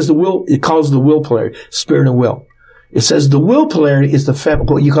polarity, it says it calls the will polarity, spirit and will. It says the will polarity is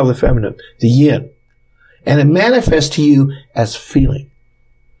what you call the feminine, the yin. And it manifests to you as feeling.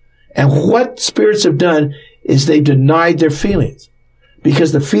 And what spirits have done is they've denied their feelings.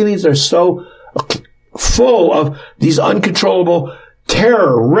 Because the feelings are so full of these uncontrollable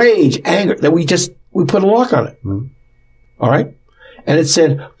terror, rage, anger, that we put a lock on it. Mm-hmm. All right? And it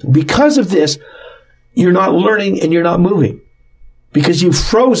said, because of this, you're not learning and you're not moving. Because you've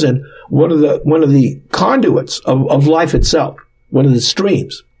frozen one of the conduits of life itself, one of the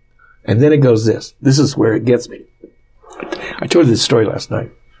streams. And then it goes this. This is where it gets me. I told you this story last night.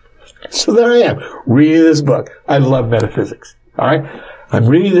 So there I am, reading this book. I love metaphysics. All right? I'm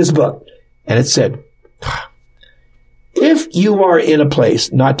reading this book. And it said, if you are in a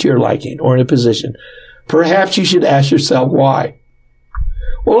place not to your liking or in a position, perhaps you should ask yourself why.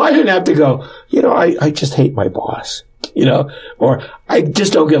 Well, I didn't have to go, I just hate my boss. Or I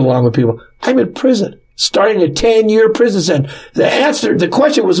just don't get along with people. I'm in prison, starting a 10-year prison sentence. The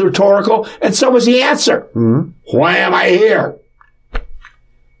question was rhetorical, and so was the answer. Mm-hmm. Why am I here?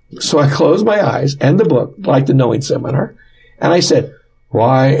 So I closed my eyes and the book, like the knowing seminar, and I said,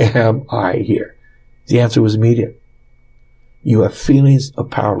 why am I here? The answer was immediate. You have feelings of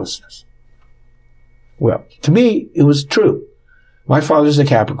powerlessness. Well, to me, it was true. My father's a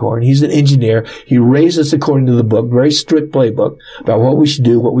Capricorn. He's an engineer. He raised us according to the book, very strict playbook about what we should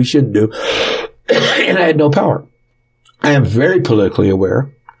do, what we shouldn't do. And I had no power. I am very politically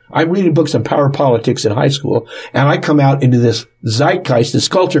aware. I'm reading books on power politics in high school, and I come out into this zeitgeist, this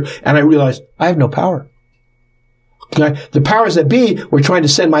culture, and I realize I have no power. Okay? The powers that be were trying to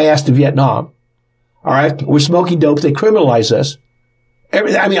send my ass to Vietnam. All right? We're smoking dope. They criminalize us.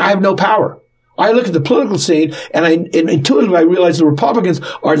 I have no power. I look at the political scene, and intuitively I realize the Republicans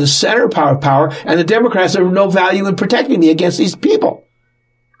are the center of power, and the Democrats have no value in protecting me against these people.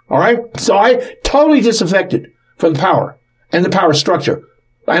 All right? So I totally disaffected from the power and the power structure.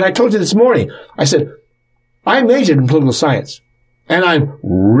 And I told you this morning, I said, I majored in political science, and I'm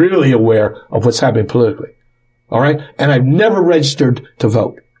really aware of what's happening politically. All right? And I've never registered to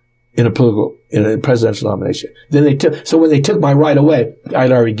vote in a presidential nomination. So when they took my right away,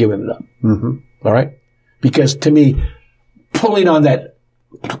 I'd already given it up. Mm-hmm. All right? Because to me, pulling on that,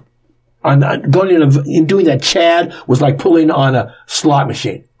 doing that Chad was like pulling on a slot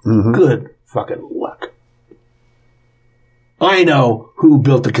machine. Mm-hmm. Good fucking luck. I know who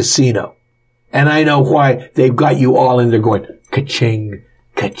built the casino. And I know why they've got you all in there going, ka-ching,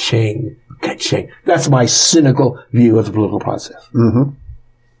 ka-ching, ka-ching. That's my cynical view of the political process. Mm-hmm.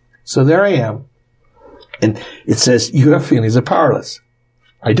 So there I am. And it says, you have feelings of powerless.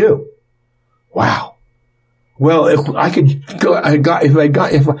 I do. Wow. Well, if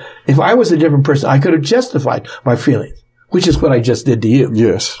I was a different person, I could have justified my feelings, which is what I just did to you.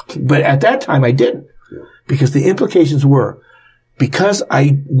 Yes. But at that time I didn't. Because the implications were, because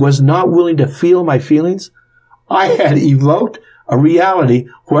I was not willing to feel my feelings, I had evoked a reality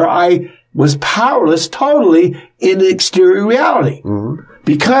where I was powerless totally in the exterior reality. Mm-hmm.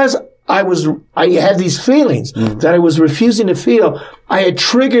 Because I had these feelings that I was refusing to feel, I had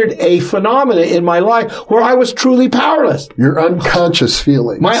triggered a phenomena in my life where I was truly powerless. Your unconscious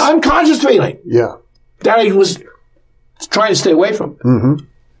feelings. My unconscious feeling. Yeah. That I was trying to stay away from. Mm-hmm.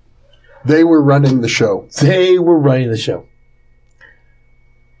 They were running the show. They were running the show.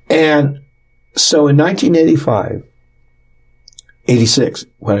 And so in 1985, 86,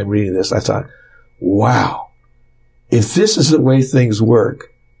 when I'm reading this, I thought, wow, if this is the way things work,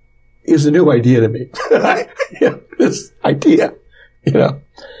 it's a new idea to me. This idea,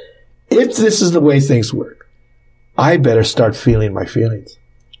 if this is the way things work, I better start feeling my feelings.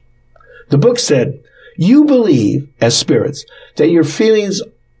 The book said, you believe as spirits that your feelings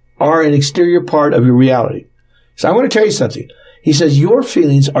are an exterior part of your reality. So I want to tell you something. He says your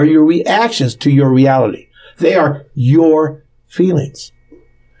feelings are your reactions to your reality. They are your feelings.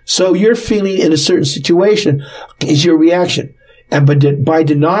 So your feeling in a certain situation is your reaction. And by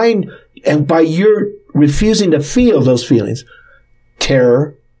denying and by your refusing to feel those feelings,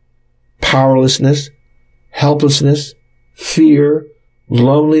 terror, powerlessness, helplessness, fear,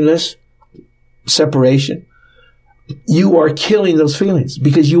 loneliness, separation, you are killing those feelings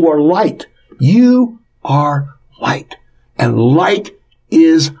because you are light. You are light. And light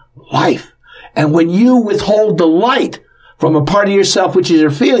is life. And when you withhold the light from a part of yourself, which is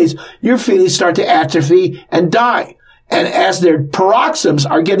your feelings start to atrophy and die. And as their paroxysms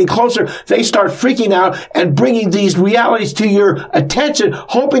are getting closer, they start freaking out and bringing these realities to your attention,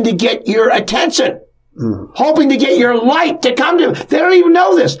 hoping to get your attention, hoping to get your light to come to them. They don't even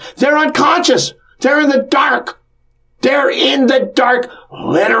know this. They're unconscious. They're in the dark. They're in the dark,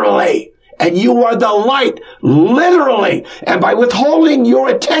 literally. And you are the light, literally. And by withholding your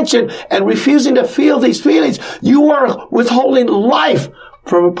attention and refusing to feel these feelings, you are withholding life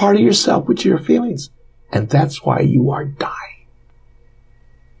from a part of yourself, which are your feelings. And that's why you are dying.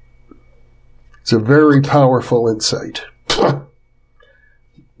 It's a very powerful insight.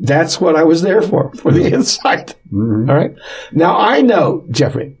 That's what I was there for the insight. Mm-hmm. All right. Now I know,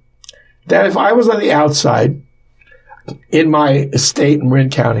 Jeffrey, that if I was on the outside in my estate in Marin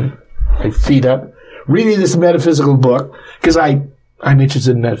County, my feet up, reading this metaphysical book, because I'm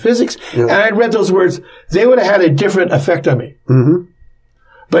interested in metaphysics, and I'd read those words, they would have had a different effect on me. Mm-hmm.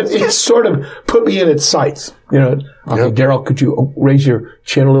 But it sort of put me in its sights. Darryl, could you raise your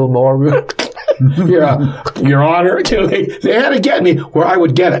chin a little more? Your Honor. They had to get me where I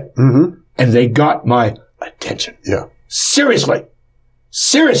would get it. Mm-hmm. And they got my attention. Yeah. Seriously.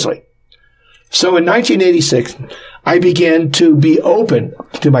 So in 1986, I began to be open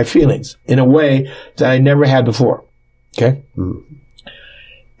to my feelings in a way that I never had before. Okay? Mm-hmm.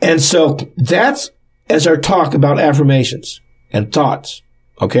 And so that's as our talk about affirmations and thoughts,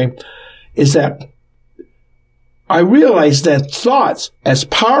 okay, is that I realized that thoughts, as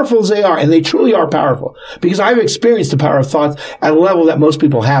powerful as they are, and they truly are powerful, because I've experienced the power of thoughts at a level that most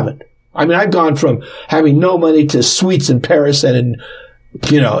people haven't. I mean, I've gone from having no money to suites in Paris and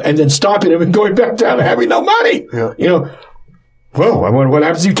then stopping them and going back down to having no money. Yeah. Whoa, I wonder what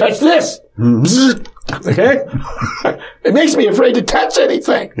happens if you touch this. Mm-hmm. Okay? It makes me afraid to touch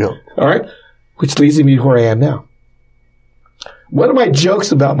anything. Yeah. All right? Which leads me to where I am now. One of my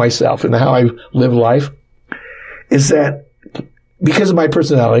jokes about myself and how I live life is that because of my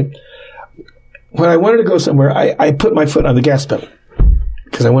personality, when I wanted to go somewhere, I put my foot on the gas pedal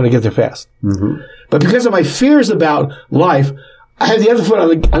because I want to get there fast. Mm-hmm. But because of my fears about life, I had the other foot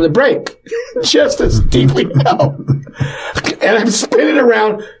on the brake, just as deeply held. And I'm spinning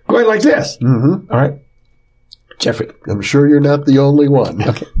around going like this. Mm-hmm. All right? Jeffrey. I'm sure you're not the only one.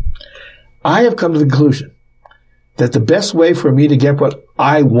 Okay. I have come to the conclusion that the best way for me to get what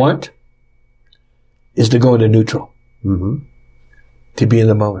I want is to go into neutral. Mm-hmm. To be in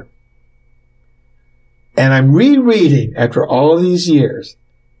the moment. And I'm rereading after all of these years,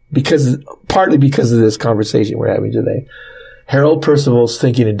 partly because of this conversation we're having today, Harold Percival's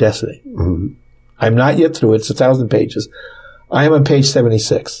Thinking and Destiny. Mm-hmm. I'm not yet through it. It's 1,000 pages. I am on page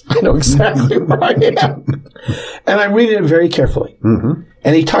 76. I know exactly where I am. And I'm reading it very carefully. Mm-hmm.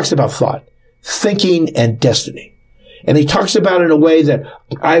 And he talks about thought, thinking and destiny. And he talks about it in a way that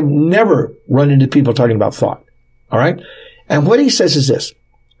I've never run into people talking about thought. All right? And what he says is this.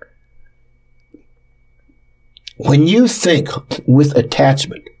 When you think with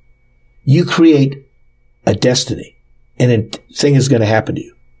attachment, you create a destiny. And a thing is going to happen to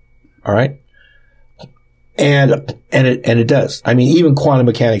you. All right? And it does. I mean, even quantum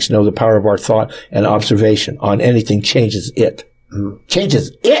mechanics know the power of our thought and observation on anything changes it. Mm.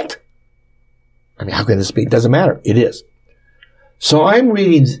 Changes it! I mean, how can this be? It doesn't matter. It is. So I'm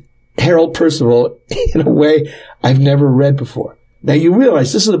reading Harold Percival in a way I've never read before. Now you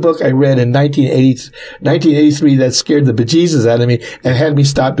realize this is a book I read in 1983 that scared the bejesus out of me and had me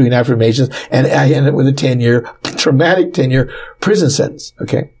stop doing affirmations, and I ended up with a traumatic 10-year prison sentence,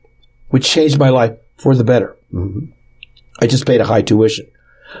 okay? Which changed my life for the better. Mm-hmm. I just paid a high tuition.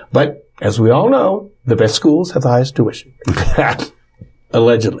 But as we all know, the best schools have the highest tuition.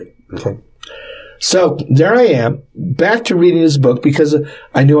 Allegedly. Okay. So there I am, back to reading this book because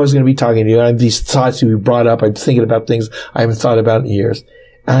I knew I was going to be talking to you. I have these thoughts you brought up. I'm thinking about things I haven't thought about in years.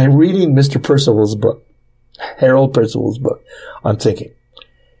 And I'm reading Mr. Percival's book, Harold Percival's book on thinking.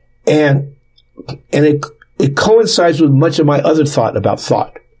 And it coincides with much of my other thought about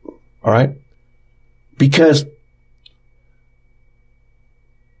thought. All right? Because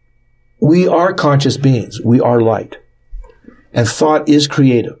we are conscious beings. We are light. And thought is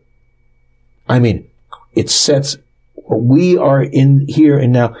creative. I mean, it sets what we are in here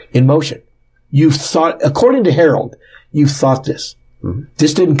and now in motion. You've thought, according to Harold, you've thought this. Mm-hmm.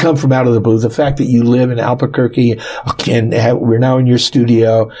 This didn't come from out of the blue. The fact that you live in Albuquerque and we're now in your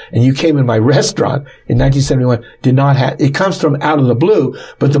studio and you came in my restaurant in 1971 did not have, it comes from out of the blue,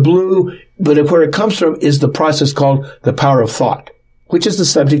 but where it comes from is the process called the power of thought, which is the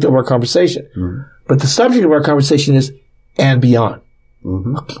subject of our conversation. Mm-hmm. But the subject of our conversation is and beyond,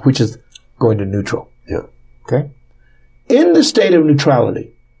 mm-hmm. which is going to neutral. Yeah. Okay? In the state of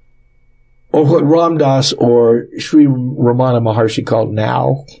neutrality, or what Ram Dass or Sri Ramana Maharshi called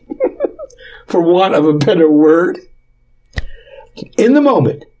now, for want of a better word, in the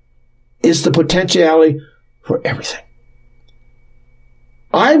moment is the potentiality for everything.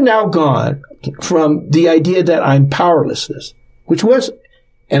 I've now gone from the idea that I'm powerlessness, which was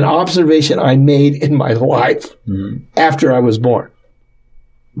an observation I made in my life after I was born.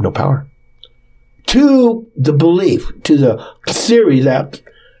 No power. To the belief, to the theory that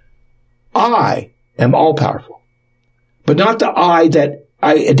I am all-powerful. But not the I that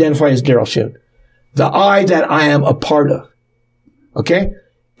I identify as Darryl Schoon. The I that I am a part of. Okay?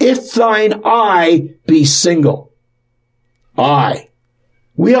 If thine I be single. I.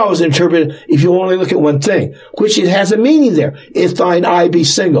 We always interpret it if you only look at one thing, which it has a meaning there. If thine I be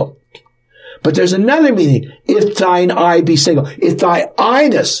single. But there's another meaning. If thine I be single. If thy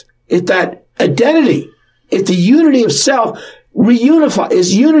I-ness, if that identity, if the unity of self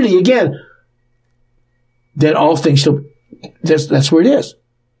is unity again, then all things shall, that's where it is.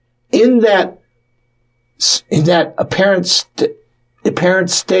 In that apparent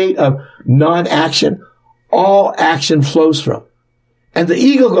state of non-action, all action flows from. And the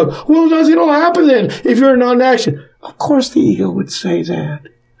ego goes, well, nothing will happen then if you're in non-action. Of course the ego would say that.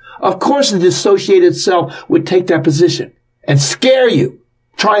 Of course the dissociated self would take that position and scare you.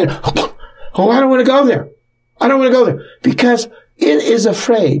 Try and, oh, I don't want to go there. I don't want to go there. Because it is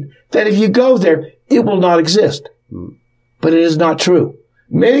afraid that if you go there, it will not exist. But it is not true.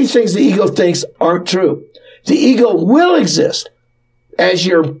 Many things the ego thinks aren't true. The ego will exist as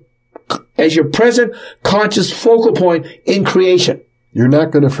your as your present conscious focal point in creation. You're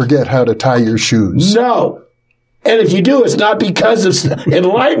not going to forget how to tie your shoes. No. And if you do, it's not because of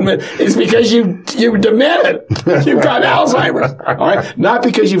enlightenment. It's because you're demented. You've got Alzheimer's. All right? Not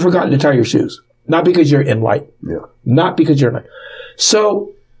because you've forgotten to tie your shoes. Not because you're enlightened. Yeah. Not because you're enlightened.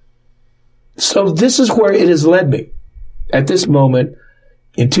 So this is where it has led me at this moment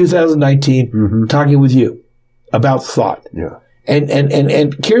in 2019, talking with you about thought. Yeah.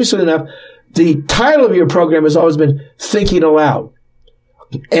 And curiously enough, the title of your program has always been Thinking Aloud.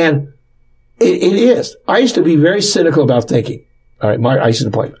 And it is. I used to be very cynical about thinking. All right. I used to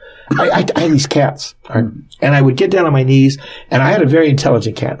play. I had these cats. All right, and I would get down on my knees, and I had a very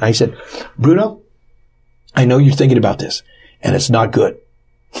intelligent cat. And I said, Bruno, I know you're thinking about this, and it's not good.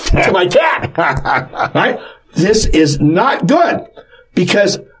 To my cat. Right? This is not good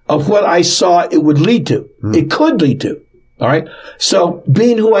because of what I saw it would lead to. It could lead to. All right. So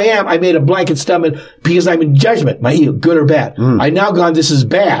being who I am, I made a blanket statement because I'm in judgment, my ego, good or bad. I now gone, this is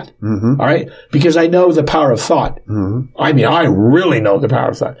bad. All right. Because I know the power of thought. I mean, I really know the power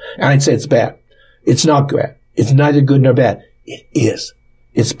of thought. And I'd say it's bad. It's not bad. It's neither good nor bad. It is.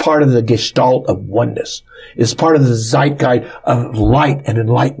 It's part of the gestalt of oneness. It's part of the zeitgeist of light and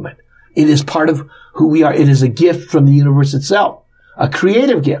enlightenment. It is part of who we are. It is a gift from the universe itself. A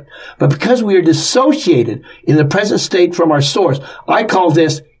creative gift. But because we are dissociated in the present state from our source, I call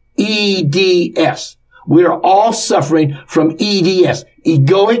this EDS. We are all suffering from EDS,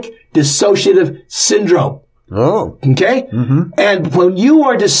 egoic dissociative syndrome. Oh. Okay? And when you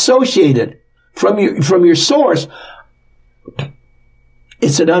are dissociated from your source,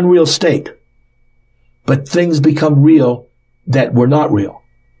 it's an unreal state. But things become real that were not real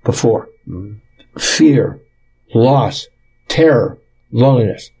before. Fear, loss, terror,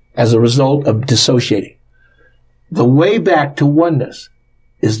 loneliness as a result of dissociating. The way back to oneness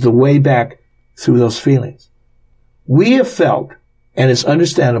is the way back through those feelings. We have felt, and it's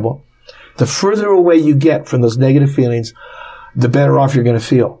understandable, the further away you get from those negative feelings, the better off you're going to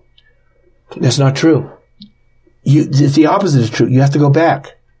feel. That's not true. The opposite is true. You have to go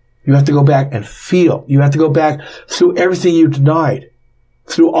back. You have to go back and feel. You have to go back through everything you denied,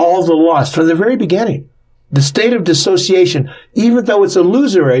 through all the loss from the very beginning. The state of dissociation, even though it's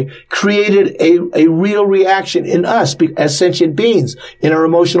illusory, created a real reaction in us as sentient beings in our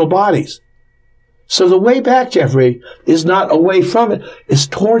emotional bodies. So the way back, Jeffrey, is not away from it, it's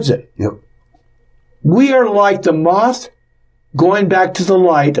towards it. Yep. We are like the moth going back to the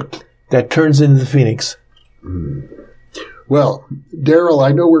light that turns into the phoenix. Well, Darryl,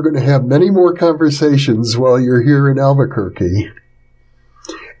 I know we're going to have many more conversations while you're here in Albuquerque.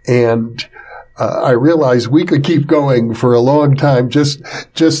 And I realize we could keep going for a long time just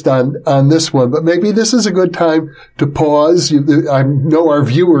on this one, but maybe this is a good time to pause. I know our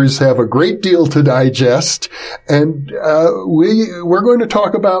viewers have a great deal to digest, and we're going to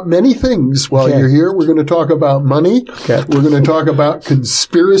talk about many things while you're here. We're going to talk about money. Okay. We're going to talk about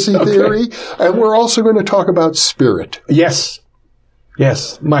conspiracy theory, and we're also going to talk about spirit. Yes.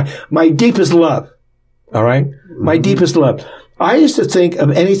 Yes. My deepest love. All right? My deepest love. I used to think of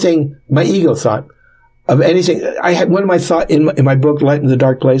anything, my ego thought, of anything. I had one of my thought in my book, Light in the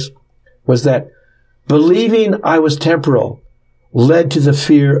Dark Place, was that believing I was temporal led to the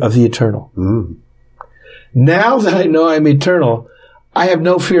fear of the eternal. Now that I know I'm eternal, I have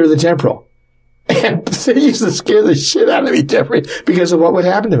no fear of the temporal. And it used to scare the shit out of me, Jeffrey, because of what would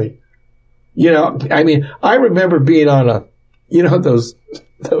happen to me. You know, I mean, I remember being on those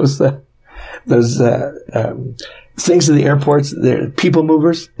things in the airports, they're people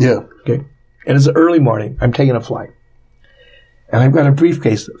movers. Yeah. Okay. And it's early morning. I'm taking a flight. And I've got a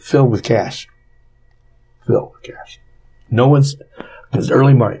briefcase filled with cash. It's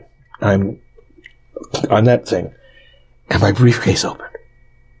early morning. I'm on that thing. And my briefcase opened.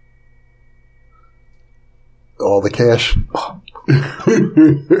 All the cash.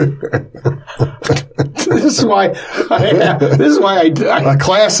 This is why I a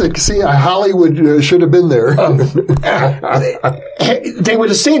classic. See, Hollywood should have been there. They would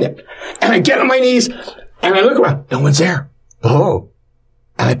have seen it. And I get on my knees and I look around. No one's there. Oh.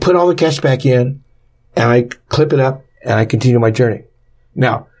 And I put all the cash back in and I clip it up and I continue my journey.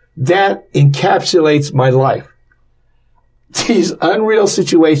 Now, that encapsulates my life. These unreal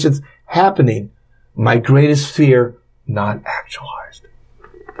situations happening, my greatest fear not actualized.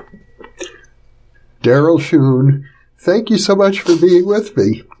 Darryl Schoon, thank you so much for being with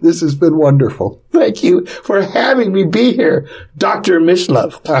me. This has been wonderful. Thank you for having me be here, Dr.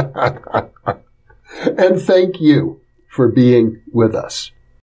 Mishlove. And thank you for being with us.